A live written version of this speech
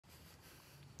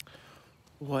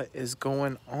What is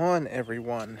going on,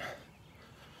 everyone?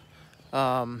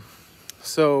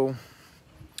 So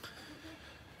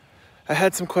I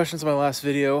had some questions in my last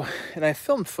video and I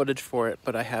filmed footage for it,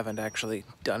 but I haven't actually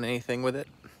done anything with it.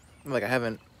 Like, I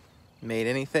haven't made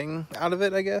anything out of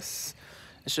it, I guess.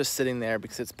 It's just sitting there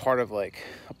because it's part of like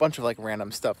a bunch of like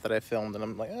random stuff that I filmed, and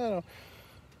I'm like, I don't know,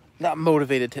 not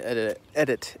motivated to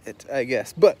edit it, I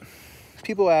guess. But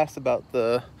people asked about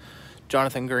the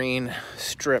Jonathan Green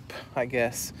strip, I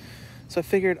guess. So I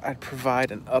figured I'd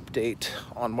provide an update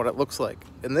on what it looks like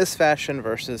in this fashion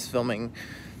versus filming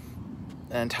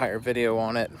an entire video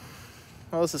on it.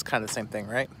 Well, this is kind of the same thing,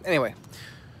 right? Anyway,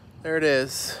 there it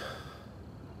is.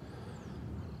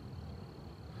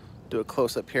 Do a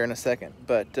close-up here in a second.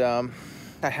 But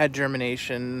I had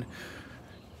germination.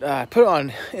 I put it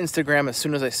on Instagram as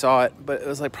soon as I saw it, but it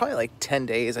was like probably like 10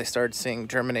 days I started seeing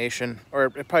germination, or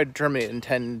it probably germinated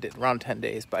in around 10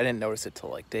 days, but I didn't notice it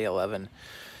till like day 11.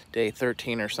 Day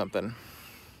 13 or something.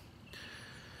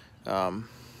 Yeah,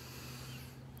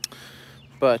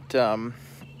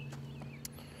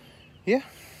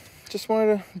 just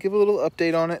wanted to give a little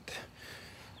update on it,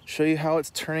 show you how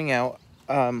it's turning out.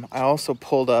 I also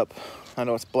pulled up, I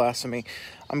know it's blasphemy,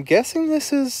 I'm guessing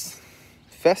this is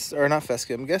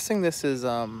I'm guessing this is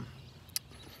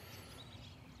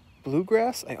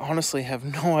bluegrass. I honestly have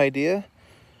no idea,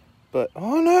 but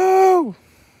oh no!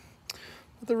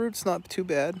 The root's not too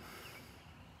bad.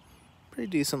 Pretty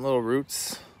decent little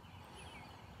roots.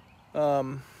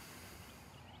 Maybe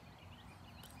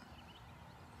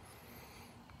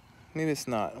it's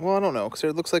not. Well, I don't know, because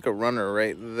it looks like a runner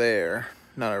right there,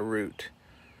 not a root.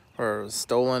 Or a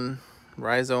stolen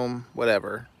rhizome,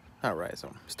 whatever. Not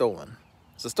rhizome, stolen.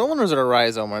 Is it stolen or is it a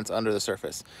rhizome when it's under the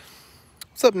surface?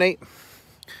 What's up, Nate?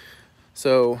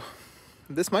 So,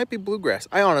 this might be bluegrass.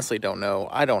 I honestly don't know.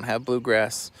 I don't have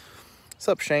bluegrass. What's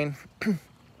up, Shane?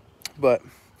 But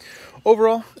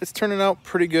overall, it's turning out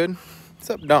pretty good. What's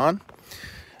up, Don?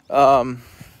 But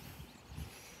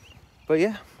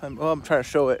yeah, I'm trying to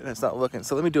show it and it's not looking.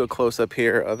 So let me do a close-up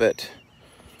here of it.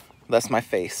 That's my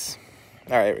face.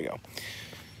 All right, here we go.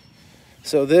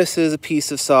 So this is a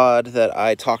piece of sod that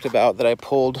I talked about that I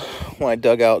pulled when I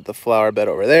dug out the flower bed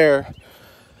over there.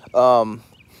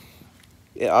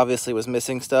 It obviously was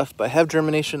missing stuff, but I have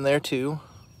germination there too.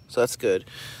 So that's good.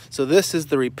 So this is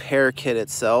the repair kit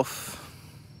itself.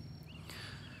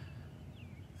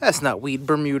 That's not weed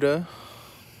Bermuda.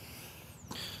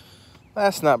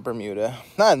 That's not Bermuda.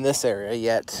 Not in this area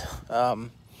yet.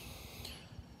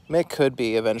 It could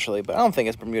be eventually, but I don't think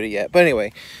it's Bermuda yet. But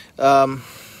anyway,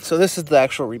 so this is the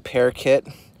actual repair kit.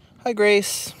 Hi,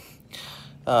 Grace.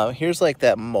 Here's like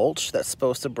that mulch that's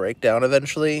supposed to break down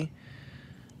eventually.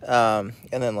 And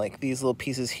then like these little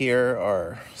pieces here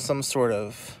are some sort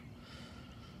of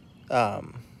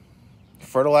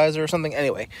fertilizer or something.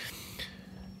 Anyway,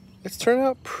 it's turned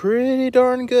out pretty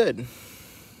darn good.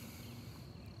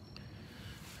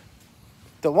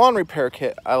 The lawn repair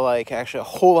kit I like actually a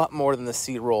whole lot more than the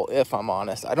seed roll, if I'm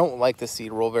honest. I don't like the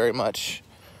seed roll very much.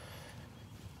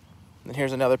 And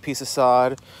here's another piece of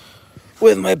sod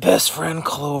with my best friend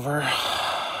Clover.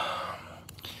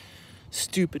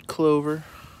 Stupid Clover.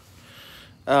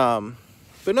 But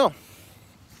no.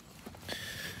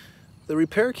 The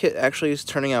repair kit actually is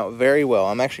turning out very well.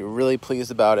 I'm actually really pleased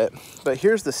about it. But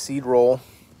here's the seed roll.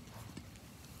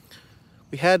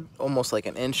 We had almost like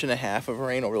 1.5 inches of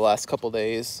rain over the last couple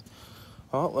days.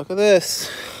 Oh, look at this.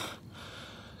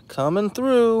 Coming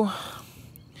through.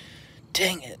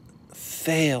 Dang it.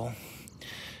 Fail.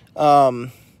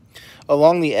 Along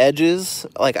the edges,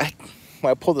 like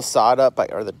when I pulled the sod up,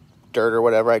 or the dirt or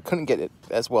whatever, I couldn't get it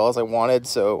as well as I wanted.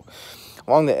 So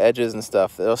along the edges and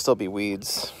stuff, there'll still be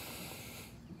weeds.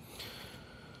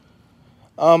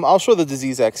 I'll show the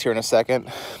disease X here in a second,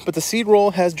 but the seed roll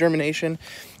has germination.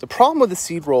 The problem with the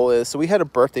seed roll is, so we had a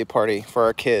birthday party for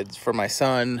our kids, for my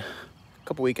son, a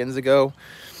couple weekends ago.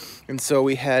 And so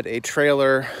we had a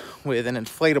trailer with an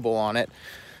inflatable on it.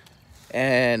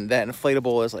 And that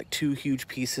inflatable is like 2 huge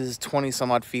pieces, 20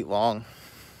 some odd feet long.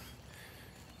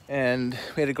 And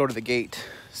we had to go to the gate.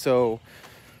 So,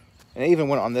 and it even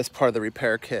went on this part of the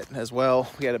repair kit as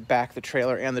well. We had to back the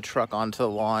trailer and the truck onto the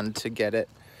lawn to get it.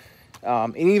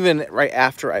 And even right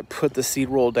after I put the seed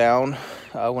roll down,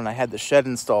 when I had the shed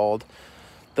installed,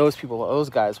 those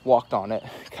guys walked on it.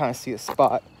 Kind of see a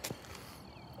spot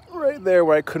right there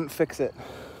where I couldn't fix it.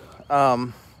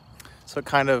 So it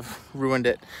kind of ruined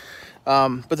it.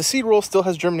 But the seed roll still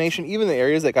has germination, even the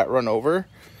areas that got run over.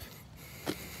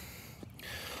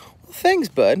 Well, thanks,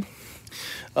 bud.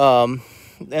 And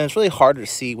it's really hard to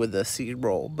see with the seed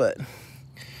roll, but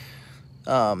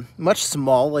much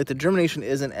small. Like the germination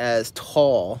isn't as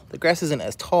tall. The grass isn't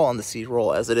as tall on the seed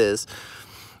roll as it is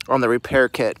on the repair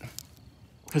kit.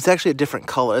 It's actually a different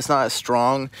color. It's not as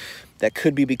strong. That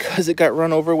could be because it got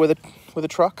run over with a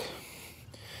truck.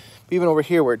 But even over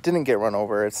here where it didn't get run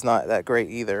over, it's not that great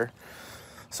either.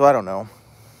 So I don't know.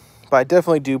 But I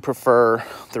definitely do prefer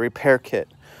the repair kit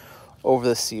over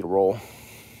the seed roll.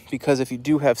 Because if you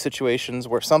do have situations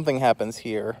where something happens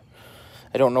here,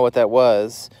 I don't know what that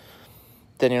was,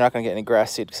 then you're not going to get any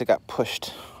grass seed because it got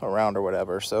pushed around or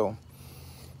whatever. So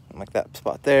like that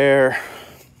spot there,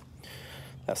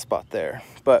 that spot there.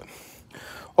 But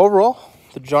overall,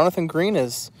 the Jonathan Green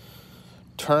is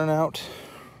turning out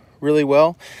really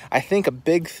well. I think a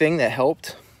big thing that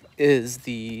helped is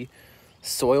the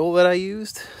soil that I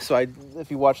used. So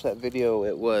if you watch that video,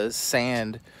 it was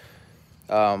sand,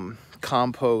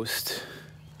 compost,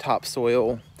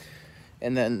 topsoil,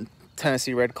 and then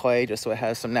Tennessee red clay, just so it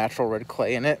has some natural red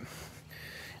clay in it. And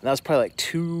that was probably like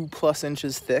 2+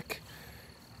 inches thick.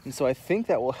 And so I think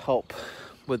that will help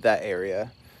with that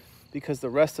area, because the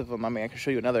rest of them, I mean, I can show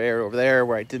you another area over there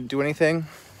where I didn't do anything.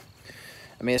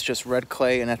 I mean, it's just red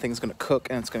clay, and that thing's gonna cook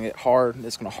and it's gonna get hard and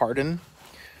it's gonna harden,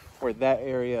 where that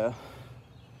area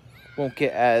won't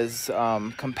get as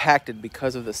compacted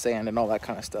because of the sand and all that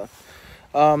kind of stuff.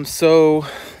 So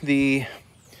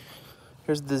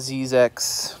here's the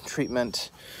ZX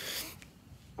treatment.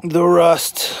 The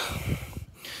rust.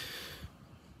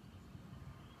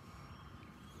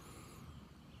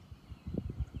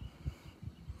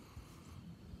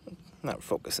 Not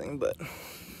focusing, but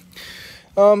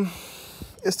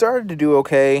it started to do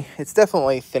okay. It's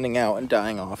definitely thinning out and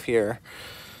dying off here,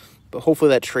 but hopefully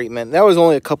that treatment, that was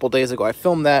only a couple days ago. I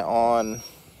filmed that on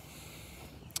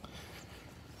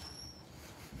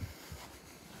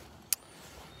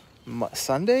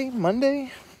Monday.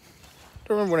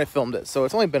 Don't remember when I filmed it, so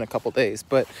it's only been a couple days,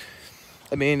 but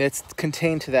I mean, it's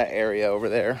contained to that area over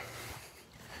there.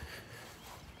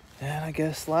 And I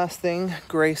guess last thing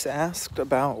Grace asked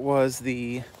about was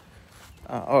the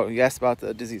oh, you asked about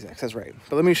the disease X, that's right.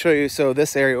 But let me show you. So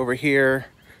this area over here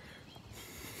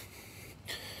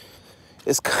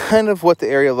is kind of what the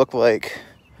area looked like,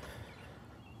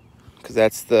 because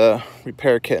that's the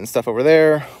repair kit and stuff over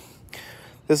there.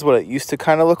 This is what it used to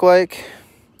kind of look like.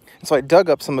 And so I dug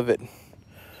up some of it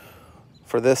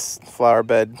for this flower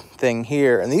bed thing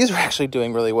here, and these are actually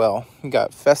doing really well. You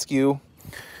got fescue.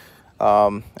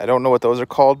 I don't know what those are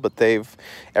called, but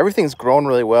everything's grown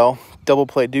really well. Double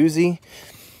play doozy.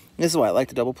 This is why I like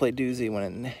the double play doozy,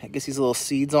 when it gets these little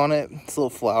seeds on it. It's a little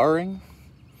flowering.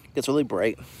 It gets really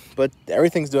bright, but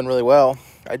everything's doing really well.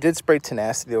 I did spray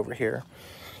tenacity over here.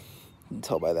 You can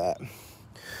tell by that.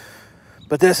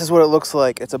 But this is what it looks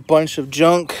like. It's a bunch of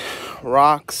junk,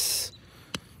 rocks,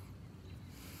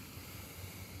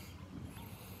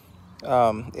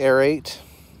 aerate.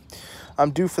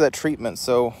 I'm due for that treatment,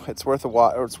 so it's worth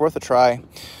a try.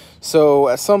 So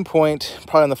at some point,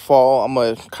 probably in the fall, I'm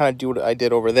gonna kind of do what I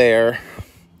did over there,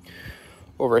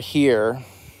 over here,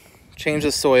 change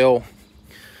the soil,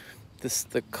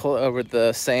 over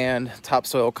the sand,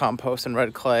 topsoil, compost, and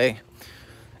red clay,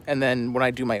 and then when I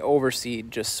do my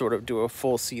overseed, just sort of do a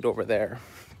full seed over there.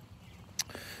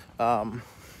 But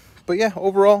yeah,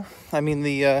 overall, I mean,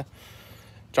 the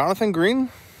Jonathan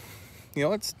Green, you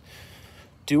know, it's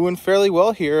doing fairly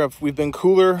well here. We've been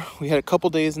cooler. We had a couple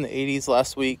days in the 80s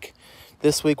last week.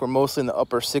 This week we're mostly in the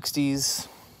upper 60s,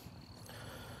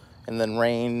 and then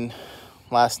rain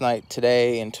last night,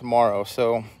 today, and tomorrow.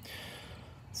 So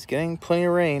it's getting plenty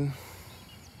of rain.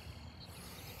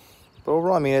 But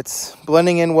overall, I mean, it's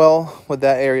blending in well with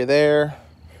that area there,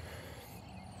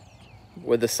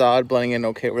 with the sod blending in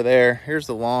okay over there. Here's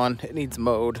the lawn. It needs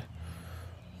mowed.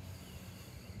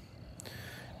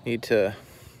 Need to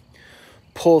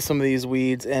pull some of these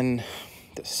weeds, and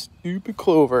the stupid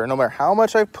clover, no matter how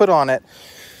much I put on it,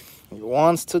 it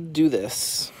wants to do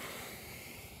this.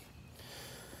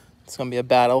 It's gonna be a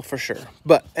battle for sure.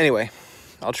 But anyway,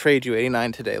 I'll trade you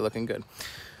 89 today, looking good.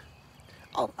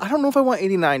 I don't know if I want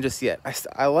 89 just yet.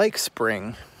 I like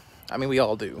spring. I mean, we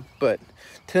all do, but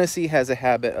Tennessee has a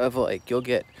habit of, like, you'll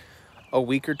get a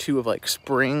week or two of like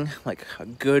spring, like a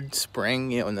good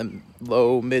spring, you know, in the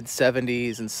low mid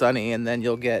 70s and sunny, and then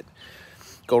you'll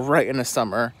go right into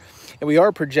summer. And we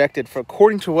are projected, for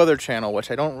according to Weather Channel,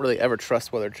 which I don't really ever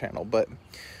trust Weather Channel, but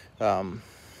according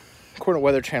to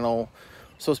Weather Channel,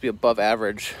 it's supposed to be above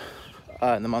average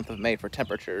in the month of May for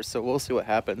temperatures. So we'll see what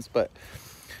happens. But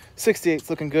 68's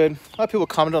looking good. A lot of people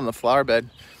commented on the flower bed.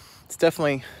 It's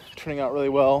definitely turning out really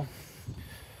well.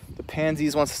 The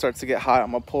pansies, once it starts to get hot,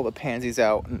 I'm gonna pull the pansies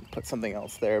out and put something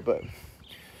else there. But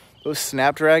those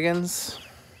snapdragons,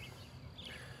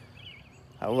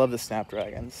 I love the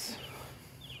snapdragons.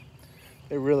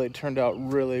 They really turned out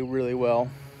really, really well.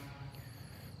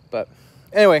 But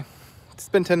anyway, it's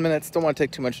been 10 minutes. Don't want to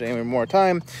take too much any more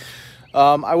time.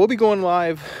 I will be going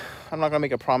live. I'm not gonna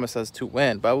make a promise as to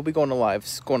when, but I will be going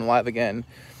live again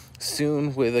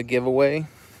soon with a giveaway.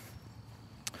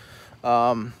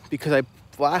 Because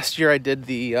last year I did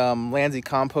the Landsea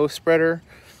compost spreader,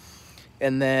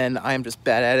 and then I'm just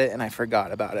bad at it and I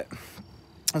forgot about it.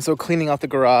 And so cleaning out the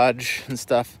garage and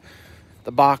stuff,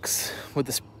 the box with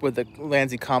the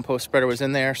Landsea compost spreader was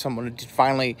in there, so I'm gonna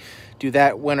finally do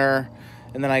that winter.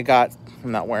 And then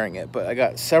I'm not wearing it, but I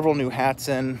got several new hats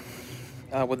in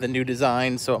with the new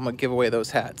design, so I'm gonna give away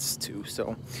those hats too.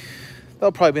 So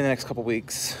that'll probably be in the next couple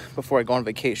weeks before I go on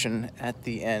vacation at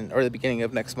the end or the beginning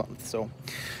of next month. So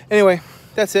anyway,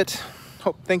 that's it.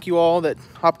 Thank you all that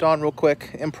hopped on real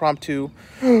quick, impromptu.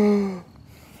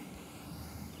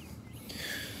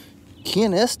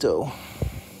 ¿Quién esto?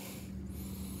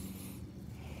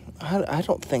 I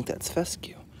don't think that's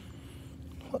fescue.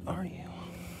 What are you?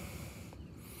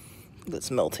 That's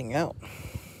melting out.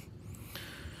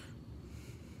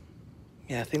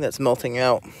 Yeah, I think that's melting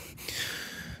out.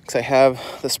 Because I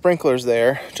have the sprinklers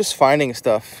there, just finding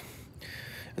stuff.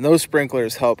 And those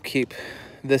sprinklers help keep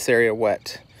this area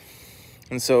wet.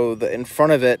 And so in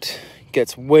front of it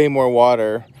gets way more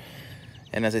water.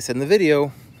 And as I said in the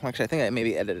video, actually I think I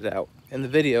maybe edited it out. In the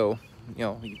video, you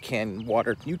know, you can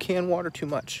water too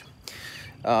much.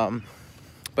 But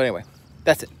anyway,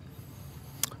 that's it.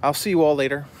 I'll see you all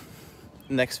later.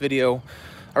 Next video.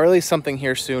 I'll release something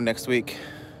here soon next week.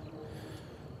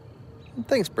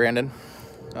 Thanks, Brandon.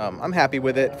 I'm happy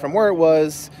with it. From where it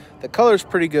was, the color's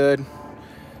pretty good.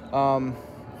 The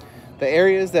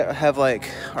areas that have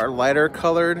are lighter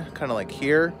colored, kind of like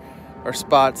here, are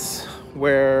spots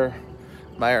where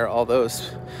all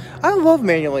those. I love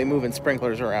manually moving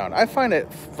sprinklers around. I find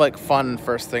it fun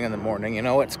first thing in the morning. You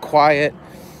know, it's quiet,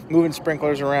 moving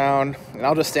sprinklers around, and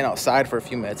I'll just stand outside for a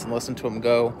few minutes and listen to them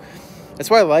go. That's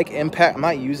why I like impact. I'm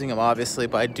not using them obviously,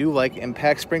 but I do like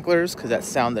impact sprinklers because that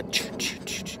sound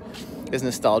is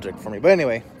nostalgic for me. But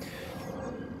anyway,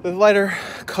 the lighter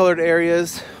colored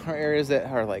areas are areas that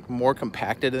are more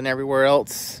compacted than everywhere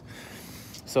else.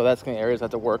 So that's gonna be areas I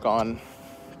have to work on.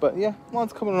 But yeah,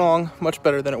 lawn's coming along much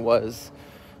better than it was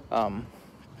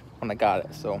when I got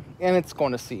it. So, and it's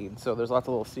going to seed, so there's lots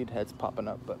of little seed heads popping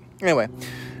up. But anyway,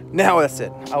 now that's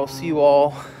it. I will see you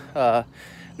all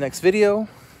next video.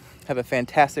 Have a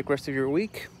fantastic rest of your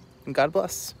week, and God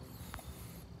bless.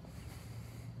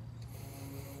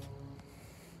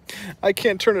 I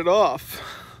can't turn it off.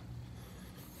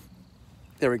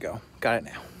 There we go. Got it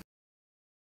now.